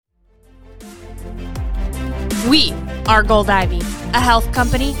We are Gold Ivy, a health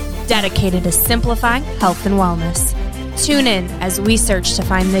company dedicated to simplifying health and wellness. Tune in as we search to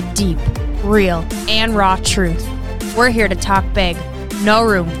find the deep, real, and raw truth. We're here to talk big, no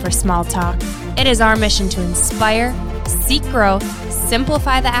room for small talk. It is our mission to inspire, seek growth,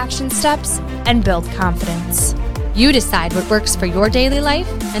 simplify the action steps, and build confidence. You decide what works for your daily life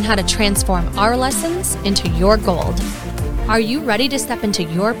and how to transform our lessons into your gold. Are you ready to step into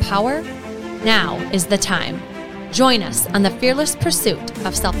your power? Now is the time. Join us on the fearless pursuit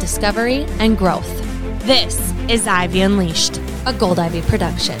of self-discovery and growth. This is Ivy Unleashed, a Gold Ivy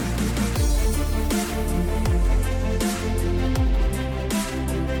production.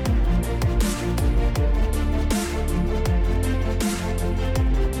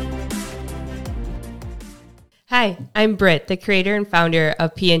 Hi, I'm Britt, the creator and founder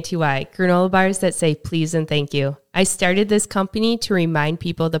of PNTY, granola bars that say please and thank you. I started this company to remind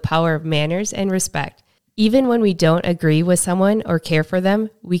people the power of manners and respect. Even when we don't agree with someone or care for them,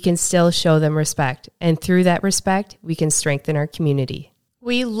 we can still show them respect. And through that respect, we can strengthen our community.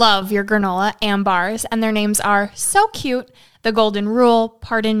 We love your granola and bars, and their names are so cute. The Golden Rule,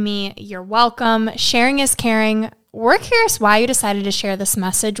 Pardon Me, You're Welcome, Sharing is Caring. We're curious why you decided to share this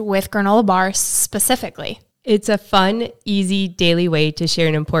message with granola bars specifically. It's a fun, easy, daily way to share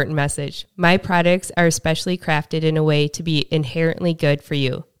an important message. My products are especially crafted in a way to be inherently good for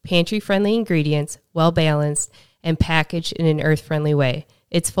you. Pantry-friendly ingredients, well-balanced, and packaged in an earth-friendly way.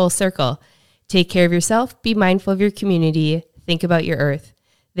 It's full circle. Take care of yourself, be mindful of your community, think about your earth.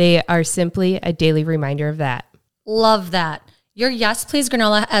 They are simply a daily reminder of that. Love that. Your Yes Please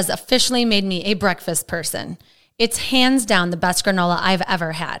granola has officially made me a breakfast person. It's hands down the best granola I've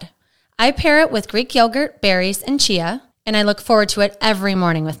ever had. I pair it with Greek yogurt, berries, and chia, and I look forward to it every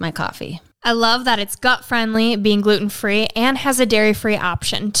morning with my coffee. I love that it's gut-friendly, being gluten-free, and has a dairy-free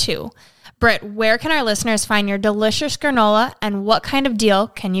option too. Britt, where can our listeners find your delicious granola, and what kind of deal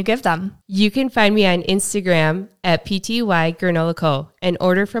can you give them? You can find me on Instagram at PTY Granola Co. and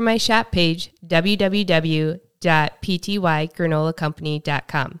order from my shop page,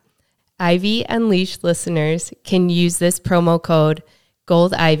 www.ptygranolacompany.com. Ivy Unleashed listeners can use this promo code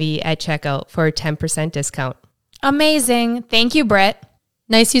Gold Ivy at checkout for a 10% discount. Amazing. Thank you, Britt.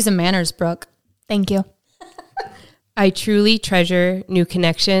 Nice use of manners, Brooke. Thank you. I truly treasure new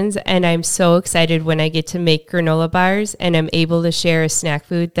connections, and I'm so excited when I get to make granola bars and I'm able to share a snack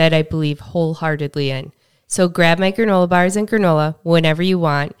food that I believe wholeheartedly in. So grab my granola bars and granola whenever you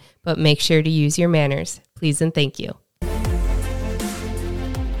want, but make sure to use your manners. Please and thank you.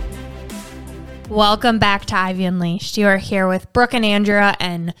 Welcome back to Ivy Unleashed. You are here with Brooke and Andrea,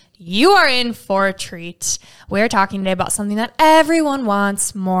 and you are in for a treat. We're talking today about something that everyone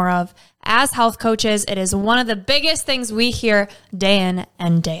wants more of. As health coaches, it is one of the biggest things we hear day in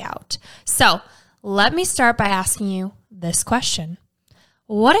and day out. So let me start by asking you this question.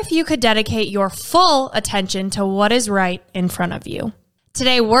 What if you could dedicate your full attention to what is right in front of you?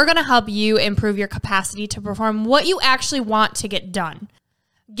 Today, we're going to help you improve your capacity to perform what you actually want to get done,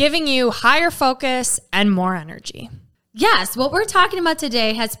 giving you higher focus and more energy. Yes, what we're talking about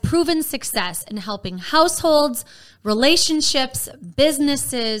today has proven success in helping households, relationships,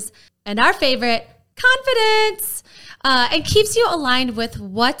 businesses, and our favorite, confidence. It keeps you aligned with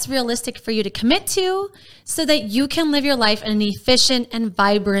what's realistic for you to commit to so that you can live your life in an efficient and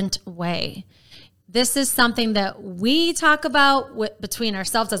vibrant way. This is something that we talk about between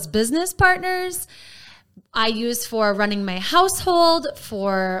ourselves as business partners. I use for running my household,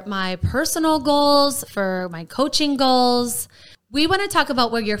 for my personal goals, for my coaching goals. We want to talk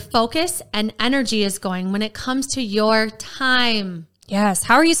about where your focus and energy is going when it comes to your time. Yes.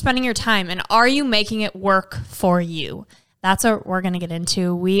 How are you spending your time, and are you making it work for you? That's what we're going to get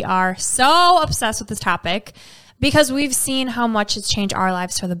into. We are so obsessed with this topic because we've seen how much it's changed our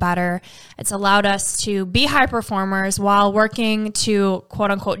lives for the better. It's allowed us to be high performers while working to,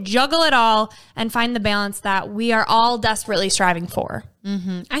 quote unquote, juggle it all and find the balance that we are all desperately striving for.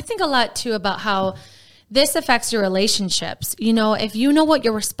 Mm-hmm. I think a lot too about how this affects your relationships. You know, if you know what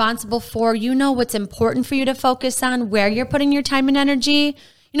you're responsible for, you know what's important for you to focus on, where you're putting your time and energy.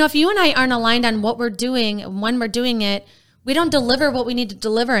 You know, if you and I aren't aligned on what we're doing and when we're doing it, we don't deliver what we need to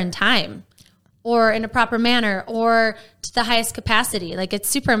deliver in time or in a proper manner or to the highest capacity. Like, it's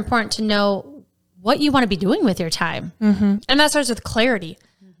super important to know what you want to be doing with your time. Mm-hmm. And that starts with clarity,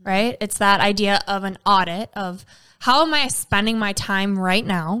 right? It's that idea of an audit of how am I spending my time right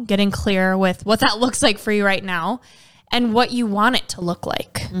now, getting clear with what that looks like for you right now and what you want it to look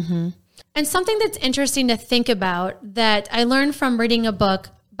like. Mm-hmm. And something that's interesting to think about that I learned from reading a book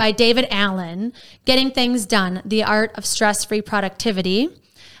by David Allen, Getting Things Done, The Art of Stress-Free Productivity.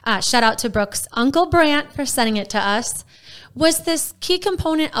 shout out to Brooke's Uncle Brant for sending it to us, was this key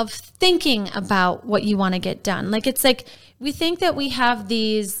component of thinking about what you want to get done. Like, it's like we think that we have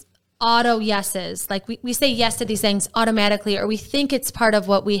these auto yeses, like we say yes to these things automatically, or we think it's part of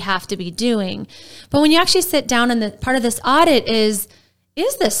what we have to be doing. But when you actually sit down, and the part of this audit is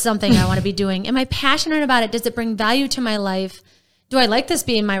this something I want to be doing? Am I passionate about it? Does it bring value to my life? Do I like this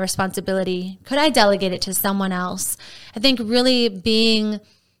being my responsibility? Could I delegate it to someone else? I think really being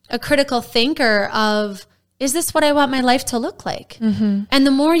a critical thinker of, is this what I want my life to look like? Mm-hmm. And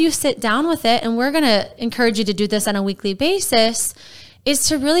the more you sit down with it, and we're going to encourage you to do this on a weekly basis, is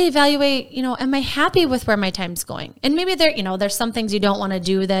to really evaluate, am I happy with where my time's going? And maybe there's some things you don't want to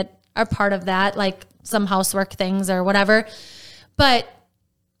do that are part of that, like some housework things or whatever, but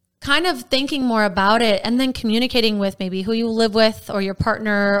kind of thinking more about it and then communicating with maybe who you live with or your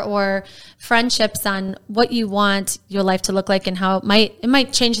partner or friendships on what you want your life to look like and how it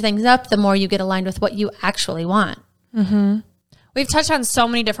might change things up the more you get aligned with what you actually want. Mm-hmm. We've touched on so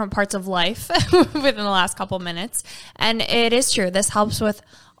many different parts of life within the last couple minutes, and it is true. This helps with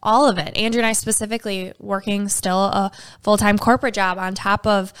all of it. Andrew and I specifically, working still a full-time corporate job on top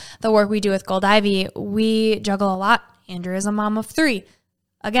of the work we do with Gold Ivy, we juggle a lot. Andrew is a mom of 3.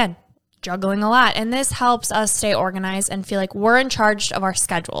 Again, juggling a lot. And this helps us stay organized and feel like we're in charge of our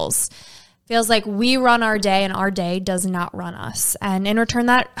schedules. Feels like we run our day and our day does not run us. And in return,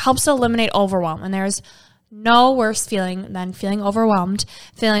 that helps to eliminate overwhelm. And there's no worse feeling than feeling overwhelmed,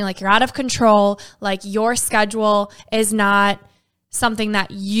 feeling like you're out of control, like your schedule is not something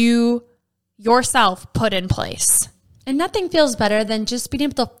that you yourself put in place. And nothing feels better than just being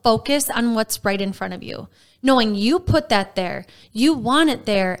able to focus on what's right in front of you. Knowing you put that there, you want it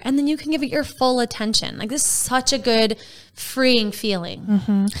there, and then you can give it your full attention. Like, this is such a good, freeing feeling.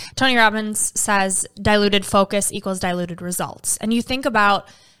 Mm-hmm. Tony Robbins says diluted focus equals diluted results. And you think about,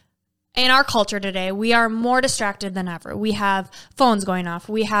 in our culture today, we are more distracted than ever. We have phones going off.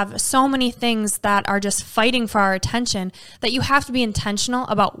 We have so many things that are just fighting for our attention that you have to be intentional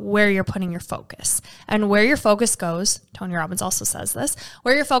about where you're putting your focus. And where your focus goes, Tony Robbins also says this,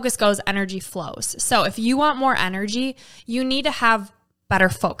 where your focus goes, energy flows. So if you want more energy, you need to have better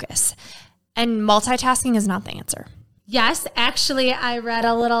focus. And multitasking is not the answer. Yes, actually, I read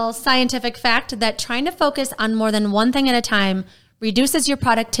a little scientific fact that trying to focus on more than one thing at a time reduces your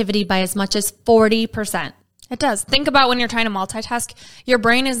productivity by as much as 40%. It does. Think about when you're trying to multitask, your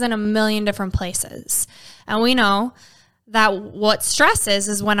brain is in a million different places. And we know that what stress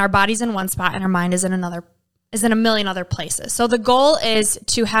is when our body's in one spot and our mind is in a million other places. So the goal is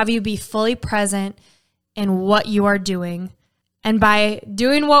to have you be fully present in what you are doing. And by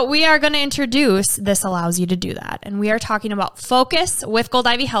doing what we are going to introduce, this allows you to do that. And we are talking about Focus with Gold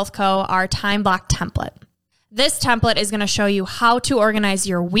Ivy Health Co., our time block template. This template is going to show you how to organize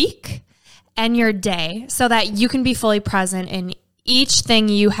your week and your day so that you can be fully present in each thing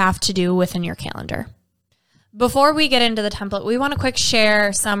you have to do within your calendar. Before we get into the template, we want to quick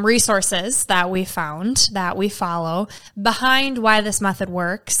share some resources that we found, that we follow, behind why this method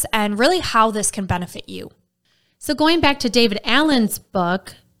works and really how this can benefit you. So going back to David Allen's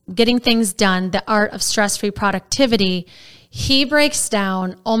book, Getting Things Done, The Art of Stress-Free Productivity, he breaks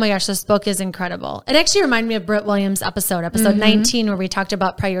down, oh my gosh, this book is incredible. It actually reminded me of Britt Williams' episode 19, where we talked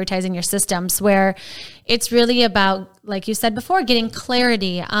about prioritizing your systems, where it's really about, like you said before, getting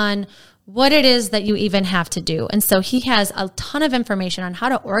clarity on what it is that you even have to do. And so he has a ton of information on how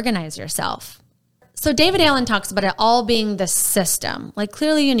to organize yourself. So David Allen talks about it all being the system. Like,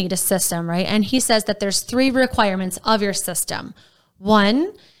 clearly you need a system, right? And he says that there's 3 requirements of your system.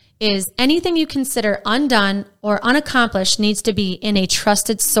 1 is anything you consider undone or unaccomplished needs to be in a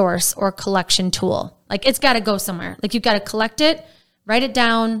trusted source or collection tool. Like, it's got to go somewhere. Like, you've got to collect it, write it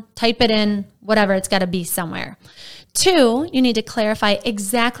down, type it in, whatever. It's got to be somewhere. 2, you need to clarify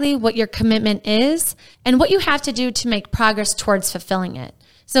exactly what your commitment is and what you have to do to make progress towards fulfilling it.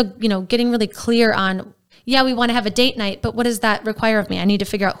 So, getting really clear on, yeah, we want to have a date night, but what does that require of me? I need to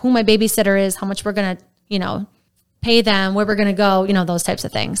figure out who my babysitter is, how much we're going to, pay them, where we're going to go, those types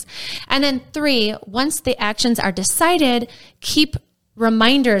of things. And then 3, once the actions are decided, keep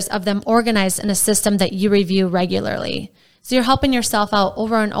reminders of them organized in a system that you review regularly. So you're helping yourself out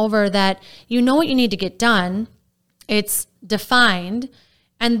over and over that you know what you need to get done, it's defined,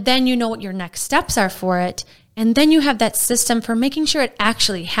 and then you know what your next steps are for it. And then you have that system for making sure it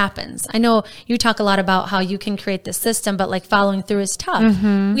actually happens. I know you talk a lot about how you can create this system, but like following through is tough.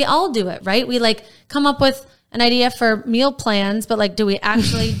 Mm-hmm. We all do it, right? We come up with an idea for meal plans, but like, do we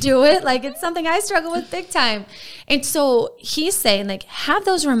actually do it? Like, it's something I struggle with big time. And so he's saying, like, have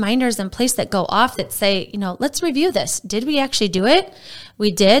those reminders in place that go off that say, you know, let's review this. Did we actually do it?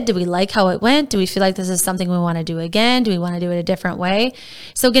 We did. Do we like how it went? Do we feel like this is something we want to do again? Do we want to do it a different way?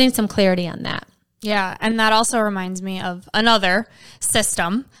 So getting some clarity on that. Yeah. And that also reminds me of another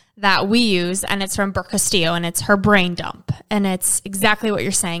system that we use, and it's from Brooke Castillo, and it's her brain dump. And it's exactly what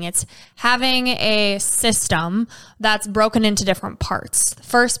you're saying. It's having a system that's broken into different parts. The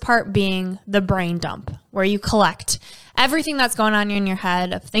first part being the brain dump, where you collect everything that's going on in your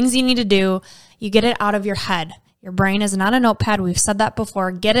head of things you need to do. You get it out of your head. Your brain is not a notepad. We've said that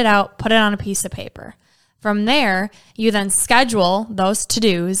before. Get it out, put it on a piece of paper. From there, you then schedule those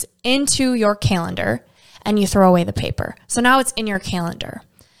to-dos into your calendar, and you throw away the paper. So now it's in your calendar.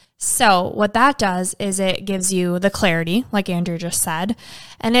 So what that does is it gives you the clarity, like Andrea just said,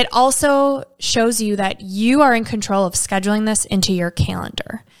 and it also shows you that you are in control of scheduling this into your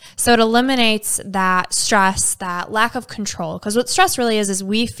calendar. So it eliminates that stress, that lack of control, because what stress really is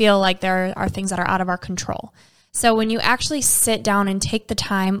we feel like there are things that are out of our control. So when you actually sit down and take the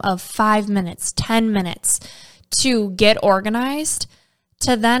time of 5 minutes, 10 minutes to get organized,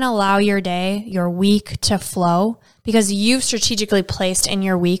 to then allow your day, your week to flow, because you've strategically placed in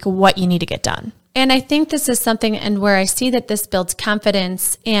your week what you need to get done. And I think this is something, and where I see that this builds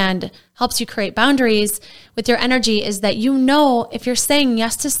confidence and helps you create boundaries with your energy, is that you know if you're saying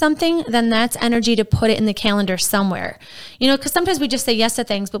yes to something, then that's energy to put it in the calendar somewhere. You know, because sometimes we just say yes to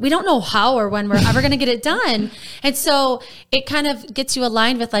things, but we don't know how or when we're ever going to get it done. And so it kind of gets you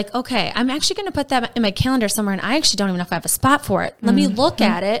aligned with like, okay, I'm actually going to put that in my calendar somewhere, and I actually don't even know if I have a spot for it. Let me look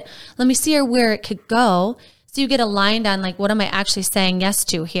at it. Let me see where it could go. So you get aligned on like, what am I actually saying yes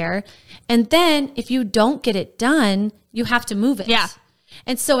to here? And then if you don't get it done, you have to move it. Yeah.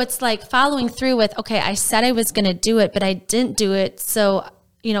 And so it's like following through with, okay, I said I was going to do it, but I didn't do it. So,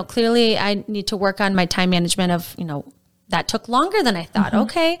 you know, clearly I need to work on my time management of, you know, that took longer than I thought.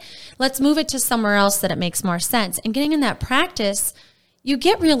 Okay, let's move it to somewhere else that it makes more sense. And getting in that practice, you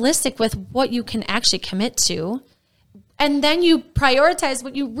get realistic with what you can actually commit to. And then you prioritize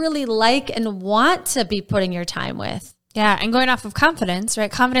what you really like and want to be putting your time with. Yeah, and going off of confidence,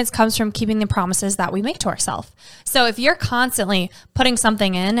 right? Confidence comes from keeping the promises that we make to ourselves. So if you're constantly putting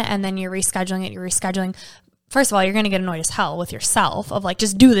something in and then you're rescheduling, first of all, you're going to get annoyed as hell with yourself of like,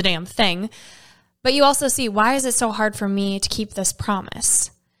 just do the damn thing. But you also see, why is it so hard for me to keep this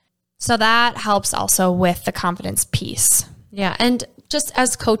promise? So that helps also with the confidence piece. Yeah, and just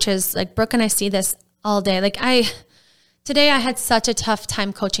as coaches, like Brooke and I see this all day. Like Today I had such a tough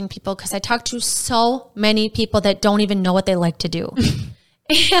time coaching people because I talk to so many people that don't even know what they like to do.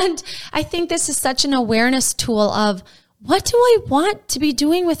 And I think this is such an awareness tool of, what do I want to be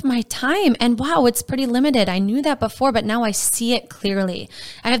doing with my time? And wow, it's pretty limited. I knew that before, but now I see it clearly.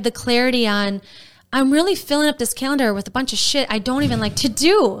 I have the clarity on, I'm really filling up this calendar with a bunch of shit I don't even like to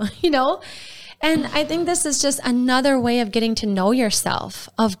do, you know? And I think this is just another way of getting to know yourself,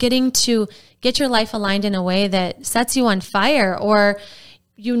 of getting to get your life aligned in a way that sets you on fire, or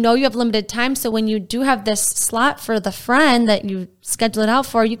you know you have limited time. So when you do have this slot for the friend that you schedule it out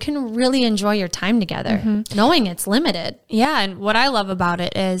for, you can really enjoy your time together, knowing it's limited. Yeah, and what I love about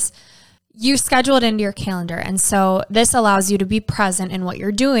it is you schedule it into your calendar. And so this allows you to be present in what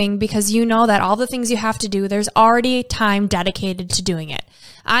you're doing, because you know that all the things you have to do, there's already time dedicated to doing it.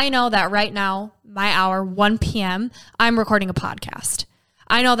 I know that right now, my hour, 1 p.m., I'm recording a podcast.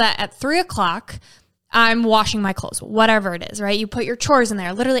 I know that at 3 o'clock, I'm washing my clothes, whatever it is, right? You put your chores in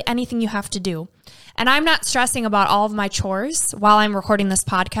there, literally anything you have to do. And I'm not stressing about all of my chores while I'm recording this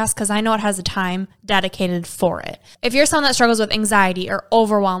podcast, because I know it has a time dedicated for it. If you're someone that struggles with anxiety or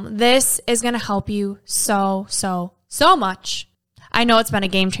overwhelm, this is going to help you so much. I know it's been a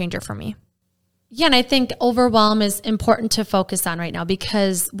game changer for me. Yeah, and I think overwhelm is important to focus on right now,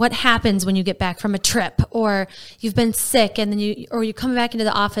 because what happens when you get back from a trip, or you've been sick and then you come back into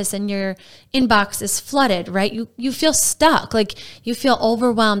the office and your inbox is flooded, right? You feel stuck, like you feel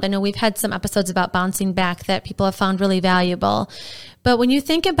overwhelmed. I know we've had some episodes about bouncing back that people have found really valuable. But when you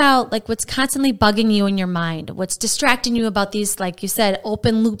think about like what's constantly bugging you in your mind, what's distracting you about these, like you said,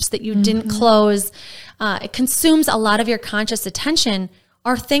 open loops that you didn't close, it consumes a lot of your conscious attention,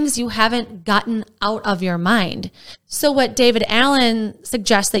 are things you haven't gotten out of your mind. So what David Allen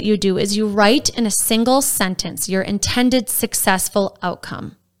suggests that you do is you write in a single sentence your intended successful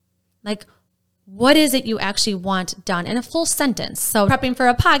outcome. Like, what is it you actually want done in a full sentence? So prepping for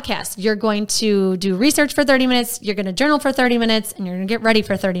a podcast, you're going to do research for 30 minutes, you're going to journal for 30 minutes, and you're going to get ready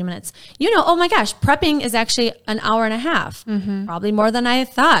for 30 minutes. You know, oh my gosh, prepping is actually an hour and a half, probably more than I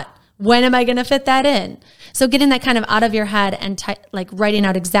thought. when am I going to fit that in? So getting that kind of out of your head and like writing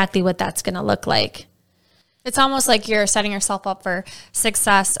out exactly what that's going to look like. It's almost like you're setting yourself up for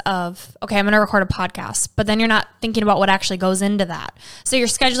success of, okay, I'm going to record a podcast, but then you're not thinking about what actually goes into that. So you're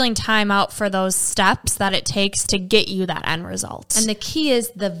scheduling time out for those steps that it takes to get you that end result. And the key is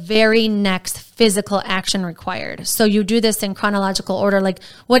the very next physical action required. So you do this in chronological order, like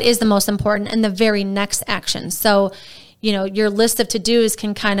what is the most important and the very next action. So, you know, your list of to-dos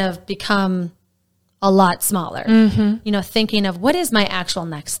can kind of become a lot smaller, you know, thinking of what is my actual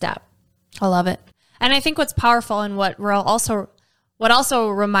next step. I love it. And I think what's powerful and what also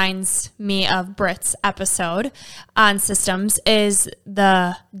reminds me of Britt's episode on systems is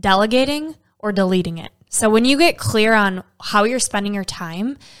the delegating or deleting it. So when you get clear on how you're spending your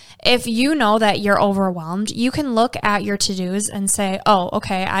time, if you know that you're overwhelmed, you can look at your to-dos and say, oh,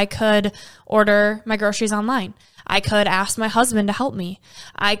 okay, I could order my groceries online. I could ask my husband to help me.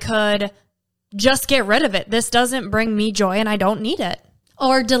 I could just get rid of it. This doesn't bring me joy and I don't need it.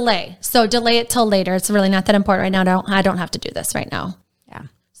 Or delay. So delay it till later. It's really not that important right now. I don't have to do this right now. Yeah.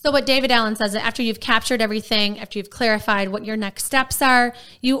 So what David Allen says, that after you've captured everything, after you've clarified what your next steps are,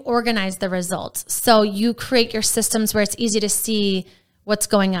 you organize the results. So you create your systems where it's easy to see what's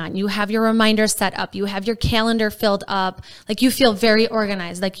going on. You have your reminders set up. You have your calendar filled up. Like you feel very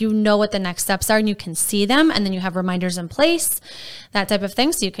organized. Like you know what the next steps are and you can see them. And then you have reminders in place, that type of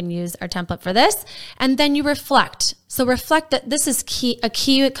thing. So you can use our template for this. And then you reflect. So reflect that this is a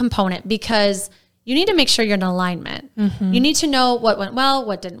key component because you need to make sure you're in alignment. You need to know what went well,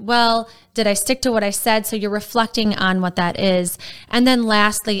 what didn't well. Did I stick to what I said? So you're reflecting on what that is. And then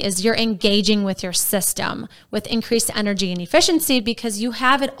lastly is you're engaging with your system with increased energy and efficiency because you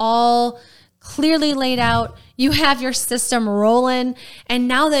have it all clearly laid out. You have your system rolling. And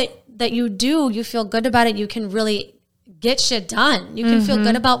now that you feel good about it, you can really get shit done. You can feel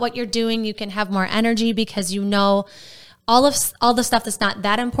good about what you're doing. You can have more energy because you know all the stuff that's not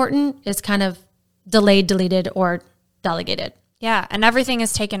that important is kind of delayed, deleted, or delegated. Yeah, and everything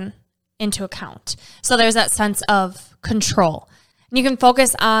is taken into account. So there's that sense of control. And you can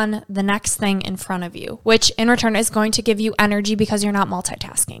focus on the next thing in front of you, which in return is going to give you energy because you're not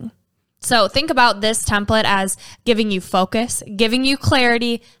multitasking. So think about this template as giving you focus, giving you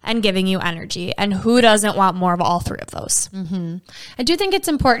clarity, and giving you energy. And who doesn't want more of all three of those? I do think it's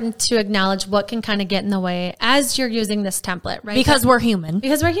important to acknowledge what can kind of get in the way as you're using this template, right? Because we're human.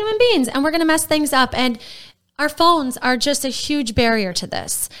 Because we're human beings and we're going to mess things up. And our phones are just a huge barrier to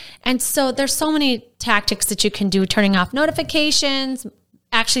this. And so there's so many tactics that you can do, turning off notifications,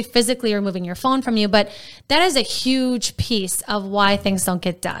 actually physically removing your phone from you. But that is a huge piece of why things don't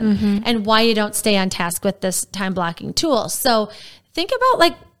get done and why you don't stay on task with this time blocking tool. So think about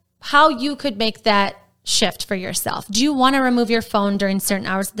like how you could make that shift for yourself. Do you want to remove your phone during certain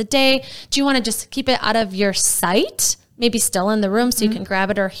hours of the day? Do you want to just keep it out of your sight? Maybe still in the room so you can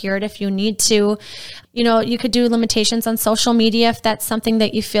grab it or hear it if you need to. You know, you could do limitations on social media if that's something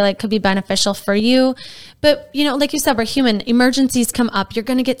that you feel like could be beneficial for you. But, you know, like you said, we're human. Emergencies come up. You're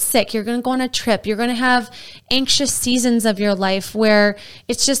going to get sick. You're going to go on a trip. You're going to have anxious seasons of your life where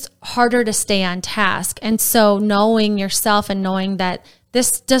it's just harder to stay on task. And so knowing yourself and knowing that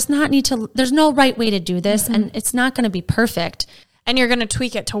this does not need to, there's no right way to do this and it's not going to be perfect. And you're going to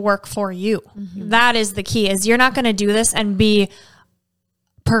tweak it to work for you. That is the key, is you're not going to do this and be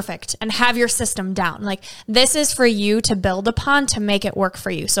perfect and have your system down. Like this is for you to build upon to make it work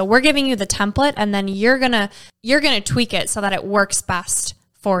for you. So we're giving you the template and then you're going to tweak it so that it works best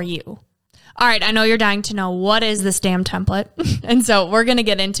for you. All right, I know you're dying to know what is this damn template. And so we're going to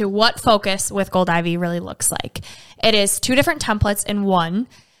get into what Focus with Gold Ivy really looks like. It is 2 different templates in one,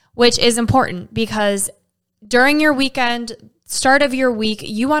 which is important because during your weekend, start of your week,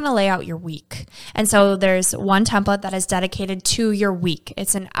 you want to lay out your week. And so there's one template that is dedicated to your week.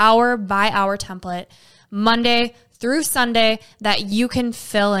 It's an hour by hour template, Monday through Sunday, that you can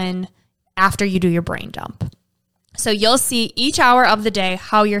fill in after you do your brain dump. So you'll see each hour of the day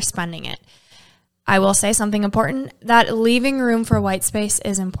how you're spending it. I will say something important, that leaving room for white space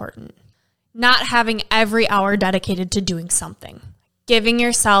is important. Not having every hour dedicated to doing something. Giving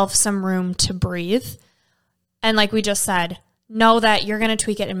yourself some room to breathe. And like we just said, know that you're going to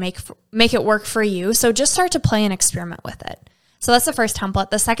tweak it and make it work for you. So just start to play and experiment with it. So that's the first template.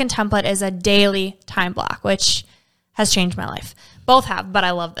 The second template is a daily time block, which has changed my life. Both have, but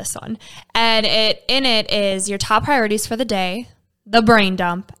I love this one. And in it is your top priorities for the day, the brain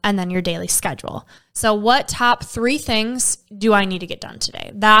dump, and then your daily schedule. So what top 3 things do I need to get done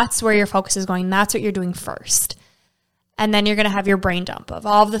today? That's where your focus is going. That's what you're doing first. And then you're going to have your brain dump of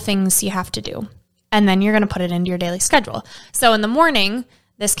all of the things you have to do. And then you're going to put it into your daily schedule. So in the morning,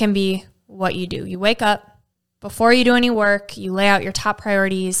 this can be what you do. You wake up, before you do any work, you lay out your top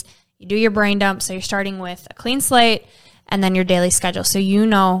priorities, you do your brain dump. So you're starting with a clean slate and then your daily schedule. So you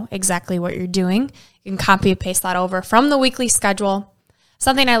know exactly what you're doing. You can copy and paste that over from the weekly schedule.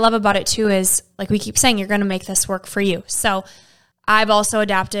 Something I love about it too is, like we keep saying, you're going to make this work for you. So I've also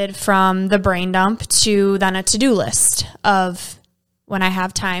adapted from the brain dump to then a to-do list of when I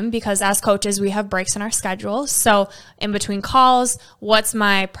have time, because as coaches, we have breaks in our schedule. So in between calls, what's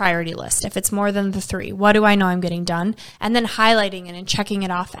my priority list? If it's more than the 3, what do I know I'm getting done? And then highlighting it and checking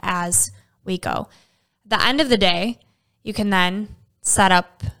it off as we go. At the end of the day, you can then set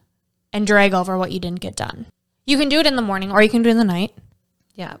up and drag over what you didn't get done. You can do it in the morning or you can do it in the night.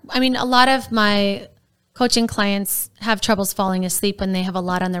 Yeah. I mean, a lot of my coaching clients have troubles falling asleep when they have a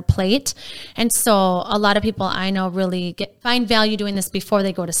lot on their plate. And so a lot of people I know really find value doing this before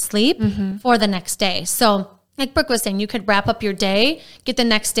they go to sleep for the next day. So like Brooke was saying, you could wrap up your day, get the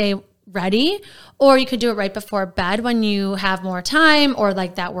next day ready, or you could do it right before bed when you have more time, or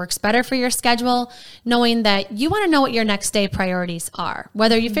like that works better for your schedule, knowing that you want to know what your next day priorities are,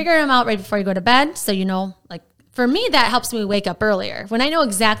 whether you figure them out right before you go to bed. So, you know, like for me, that helps me wake up earlier. When I know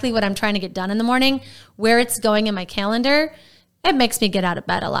exactly what I'm trying to get done in the morning, where it's going in my calendar, it makes me get out of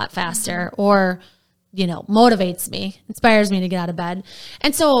bed a lot faster, or, you know, motivates me, inspires me to get out of bed.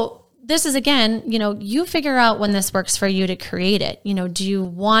 And so this is, again, you know, you figure out when this works for you to create it. You know, do you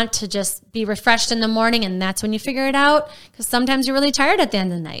want to just be refreshed in the morning and that's when you figure it out? Because sometimes you're really tired at the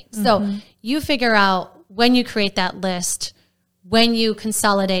end of the night. So you figure out when you create that list, when you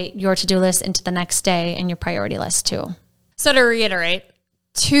consolidate your to-do list into the next day and your priority list too. So to reiterate,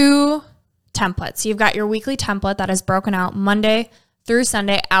 2 templates. You've got your weekly template that is broken out Monday through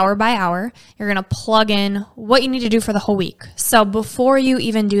Sunday, hour by hour. You're going to plug in what you need to do for the whole week. So before you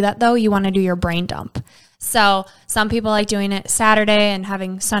even do that, though, you want to do your brain dump. So some people like doing it Saturday and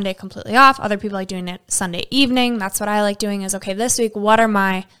having Sunday completely off. Other people like doing it Sunday evening. That's what I like doing is, okay, this week, what are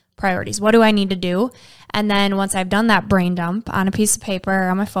my priorities? What do I need to do? And then once I've done that brain dump on a piece of paper or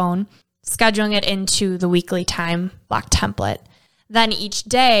on my phone, scheduling it into the weekly time block template. Then each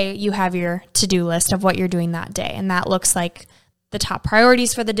day you have your to-do list of what you're doing that day. And that looks like the top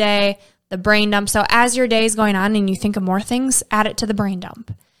priorities for the day, the brain dump. So as your day is going on and you think of more things, add it to the brain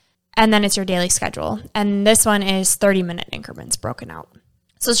dump. And then it's your daily schedule. And this one is 30-minute increments broken out.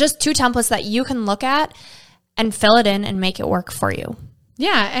 So it's just 2 templates that you can look at and fill it in and make it work for you.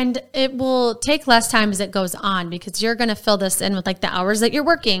 Yeah, and it will take less time as it goes on, because you're going to fill this in with like the hours that you're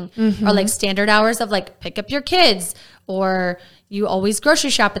working, or like standard hours of like pick up your kids, or you always grocery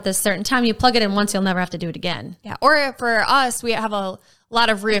shop at this certain time. You plug it in once, you'll never have to do it again. Yeah, or for us, we have a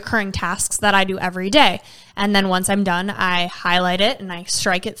lot of reoccurring tasks that I do every day. And then once I'm done, I highlight it and I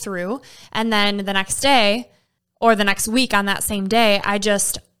strike it through. And then the next day or the next week on that same day, I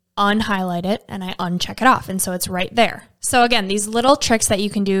just unhighlight it and I uncheck it off. And so it's right there. So again, these little tricks that you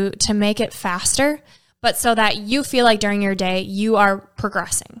can do to make it faster, but so that you feel like during your day, you are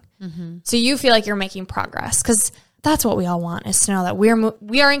progressing. So you feel like you're making progress, because that's what we all want, is to know that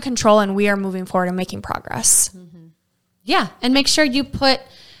we are in control and we are moving forward and making progress. Yeah. And make sure you put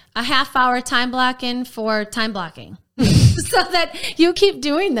a half-hour time block in for time blocking so that you keep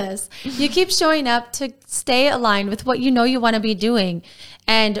doing this. You keep showing up to stay aligned with what you know you want to be doing,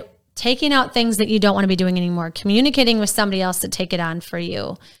 and taking out things that you don't want to be doing anymore, communicating with somebody else to take it on for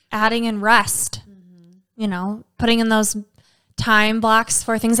you. Adding in rest, you know, putting in those time blocks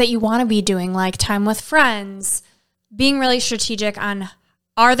for things that you want to be doing, like time with friends, being really strategic on,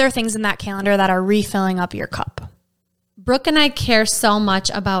 are there things in that calendar that are refilling up your cup? Brooke and I care so much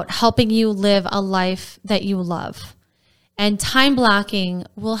about helping you live a life that you love. And time blocking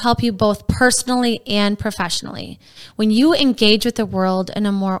will help you both personally and professionally. When you engage with the world in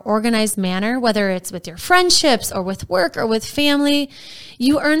a more organized manner, whether it's with your friendships or with work or with family,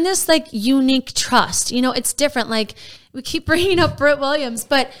 you earn this like unique trust. You know, it's different. Like we keep bringing up Britt Williams,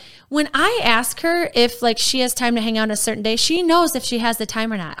 but when I ask her if like she has time to hang out on a certain day, she knows if she has the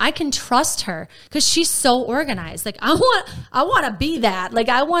time or not. I can trust her because she's so organized. Like I want to be that. Like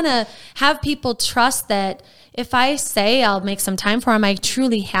I want to have people trust that if I say I'll make some time for them, I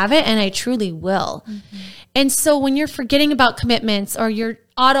truly have it and I truly will. And so when you're forgetting about commitments or you're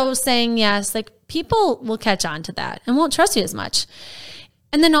auto saying yes, like people will catch on to that and won't trust you as much.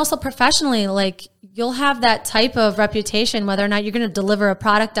 And then also professionally, like you'll have that type of reputation, whether or not you're going to deliver a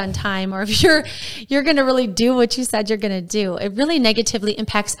product on time or if you're going to really do what you said you're going to do. It really negatively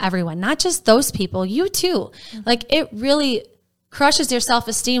impacts everyone, not just those people, you too. Like it really crushes your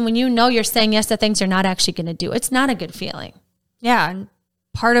self-esteem when you know you're saying yes to things you're not actually going to do. It's not a good feeling. Yeah. And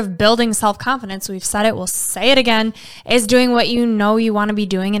part of building self-confidence, we've said it, we'll say it again, is doing what you know you want to be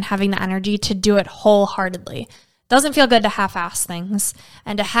doing and having the energy to do it wholeheartedly. Doesn't feel good to half-ass things,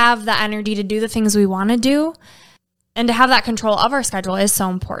 and to have the energy to do the things we want to do and to have that control of our schedule is so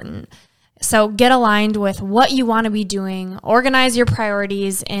important. So get aligned with what you want to be doing, organize your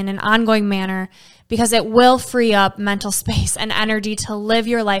priorities in an ongoing manner, because it will free up mental space and energy to live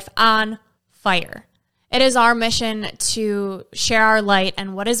your life on fire. It is our mission to share our light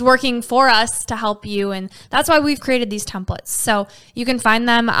and what is working for us to help you. And that's why we've created these templates. So you can find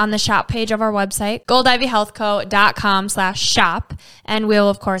them on the shop page of our website, goldivyhealthco.com/shop. And we'll,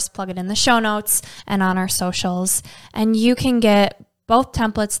 of course, plug it in the show notes and on our socials. And you can get both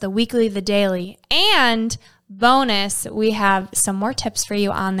templates, the weekly, the daily, and bonus, we have some more tips for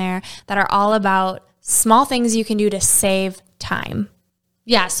you on there that are all about small things you can do to save time.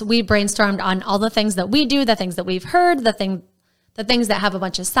 Yes, we brainstormed on all the things that we do, the things that we've heard, the things that have a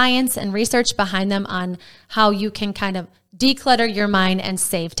bunch of science and research behind them on how you can kind of declutter your mind and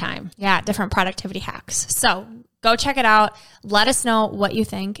save time. Yeah, different productivity hacks. So go check it out. Let us know what you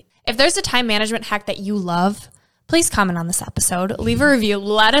think. If there's a time management hack that you love, please comment on this episode. Leave a review.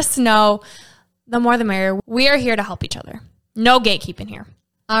 Let us know. The more the merrier. We are here to help each other. No gatekeeping here.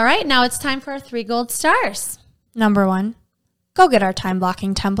 All right, now it's time for our 3 gold stars. Number 1. Go get our time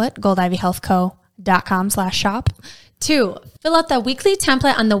blocking template, goldivyhealthco.com/shop. 2, fill out the weekly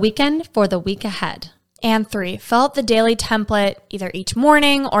template on the weekend for the week ahead. And 3, fill out the daily template either each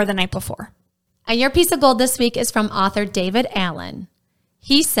morning or the night before. And your piece of gold this week is from author David Allen.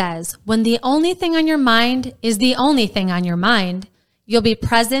 He says, when the only thing on your mind is the only thing on your mind, you'll be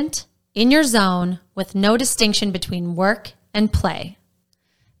present in your zone with no distinction between work and play.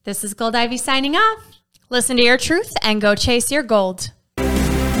 This is Gold Ivy signing off. Listen to your truth and go chase your gold.